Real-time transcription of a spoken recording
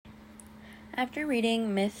After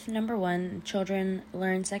reading myth number 1, children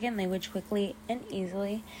learn second language quickly and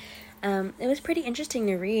easily, it was pretty interesting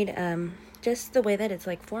to read, just the way that it's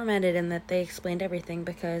like formatted and that they explained everything,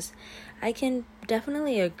 because I can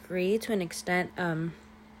definitely agree to an extent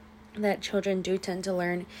that children do tend to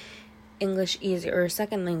learn English easier, or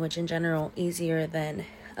second language in general, easier than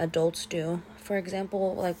adults do. For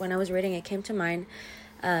example, like when I was reading, it came to mind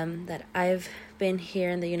that I've been here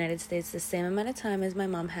in the United States the same amount of time as my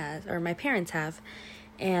mom has, or my parents have,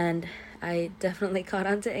 and I definitely caught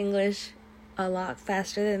on to English a lot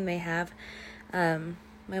faster than they have.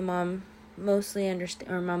 My mom mostly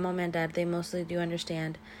understand, or my mom and dad, they mostly do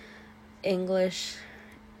understand English,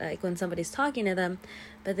 like when somebody's talking to them,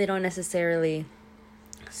 but they don't necessarily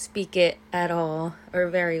speak it at all or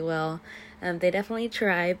very well. They definitely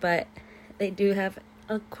try, but they do have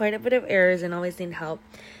quite a bit of errors and always need help,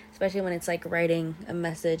 especially when it's like writing a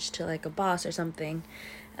message to like a boss or something.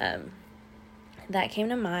 That came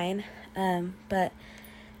to mind. But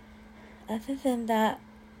other than that,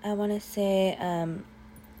 I want to say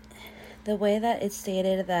the way that it's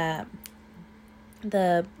stated that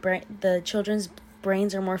the children's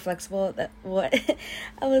brains are more flexible. That what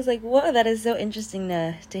I was like, whoa, that is so interesting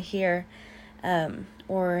to hear.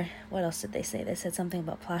 Or what else did they say? They said something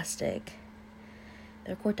about plastic.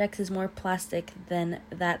 Their cortex is more plastic than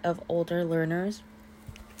that of older learners.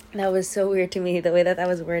 That was so weird to me, the way that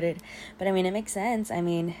was worded. But I mean, it makes sense. I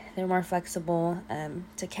mean, they're more flexible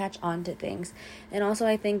to catch on to things. And also,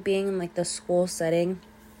 I think being in like the school setting,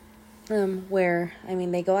 where, I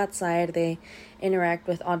mean, they go outside, they interact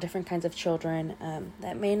with all different kinds of children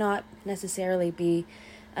that may not necessarily be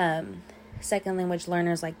second language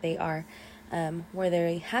learners like they are, where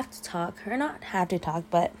they have to talk, or not have to talk,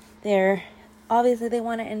 but obviously they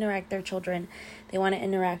want to interact, their children, they want to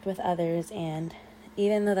interact with others, and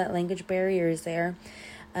even though that language barrier is there,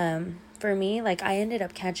 for me, like, I ended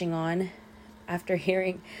up catching on after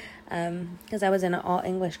hearing, because I was in an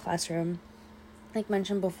all-English classroom, like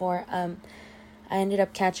mentioned before. I ended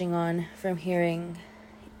up catching on from hearing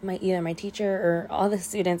either my teacher or all the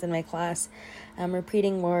students in my class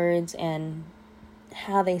repeating words and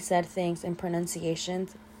how they said things and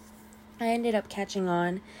pronunciations. I ended up catching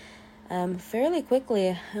on fairly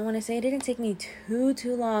quickly. I want to say it didn't take me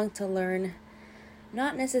too long to learn,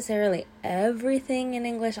 not necessarily everything in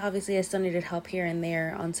English. Obviously, I still needed help here and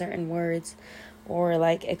there on certain words, or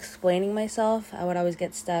like explaining myself. I would always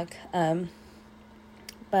get stuck.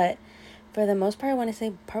 But for the most part, I want to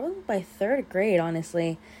say probably by 3rd grade,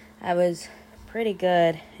 honestly, I was pretty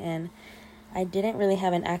good, and I didn't really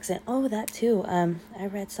have an accent. Oh, that too. I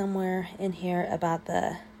read somewhere in here about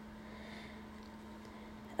the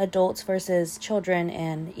adults versus children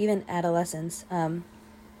and even adolescents,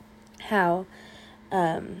 how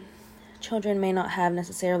children may not have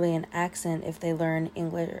necessarily an accent if they learn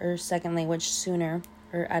English or second language sooner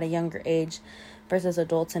or at a younger age versus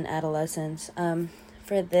adults and adolescents.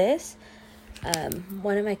 For this,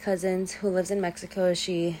 one of my cousins who lives in Mexico,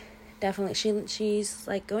 she's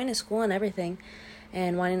like going to school and everything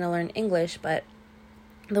and wanting to learn English, but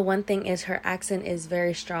the one thing is her accent is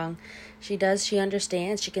very strong. She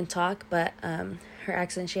understands, she can talk, but her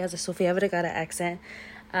accent, she has a Sofia Vergara accent,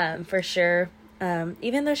 for sure.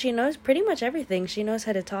 Even though she knows pretty much everything, she knows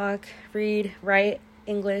how to talk, read, write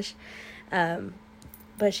English,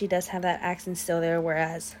 but she does have that accent still there,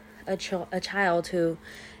 whereas a child who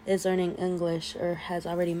is learning English or has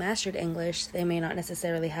already mastered English, they may not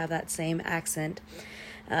necessarily have that same accent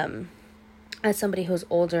as somebody who's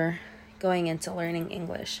older going into learning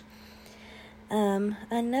English.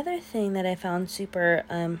 Another thing that I found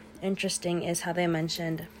super interesting is how they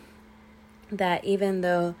mentioned that even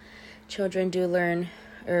though children do learn,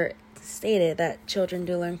 or stated that children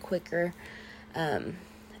do learn quicker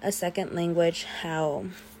a second language, how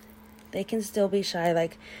they can still be shy.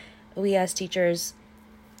 Like, we as teachers,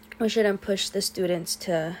 we shouldn't push the students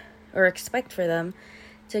to, or expect for them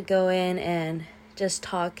to go in and just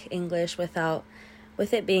talk English with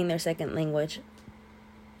it being their second language.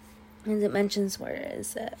 And it mentions, where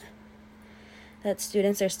is it, that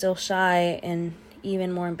students are still shy and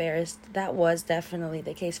even more embarrassed. That was definitely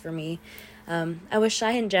the case for me. I was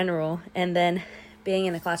shy in general, and then being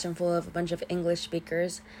in a classroom full of a bunch of English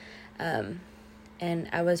speakers, and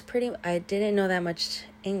I didn't know that much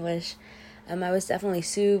English. I was definitely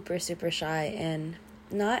super, super shy, and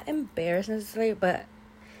not embarrassed necessarily, but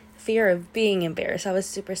fear of being embarrassed. I was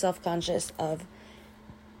super self-conscious of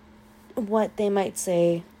what they might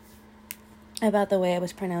say about the way I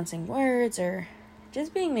was pronouncing words, or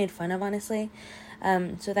just being made fun of, honestly.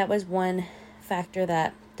 So that was one factor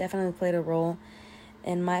that definitely played a role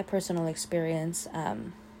in my personal experience.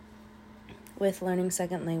 with learning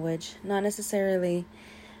second language. Not necessarily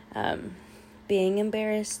being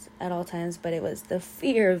embarrassed at all times, but it was the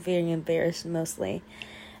fear of being embarrassed mostly.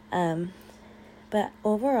 But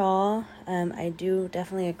overall, I do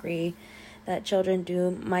definitely agree that children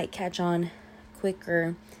might catch on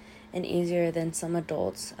quicker and easier than some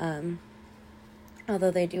adults.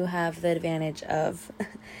 Although they do have the advantage of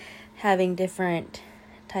having different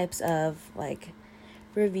types of like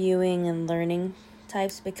reviewing and learning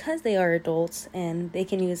types because they are adults, and they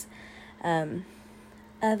can use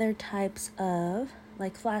other types of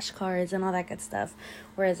like flashcards and all that good stuff,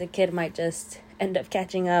 whereas a kid might just end up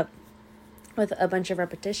catching up with a bunch of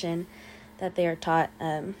repetition that they are taught.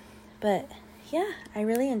 But yeah, I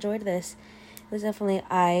really enjoyed this. It was definitely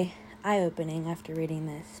eye-opening after reading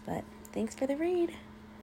this, but thanks for the read.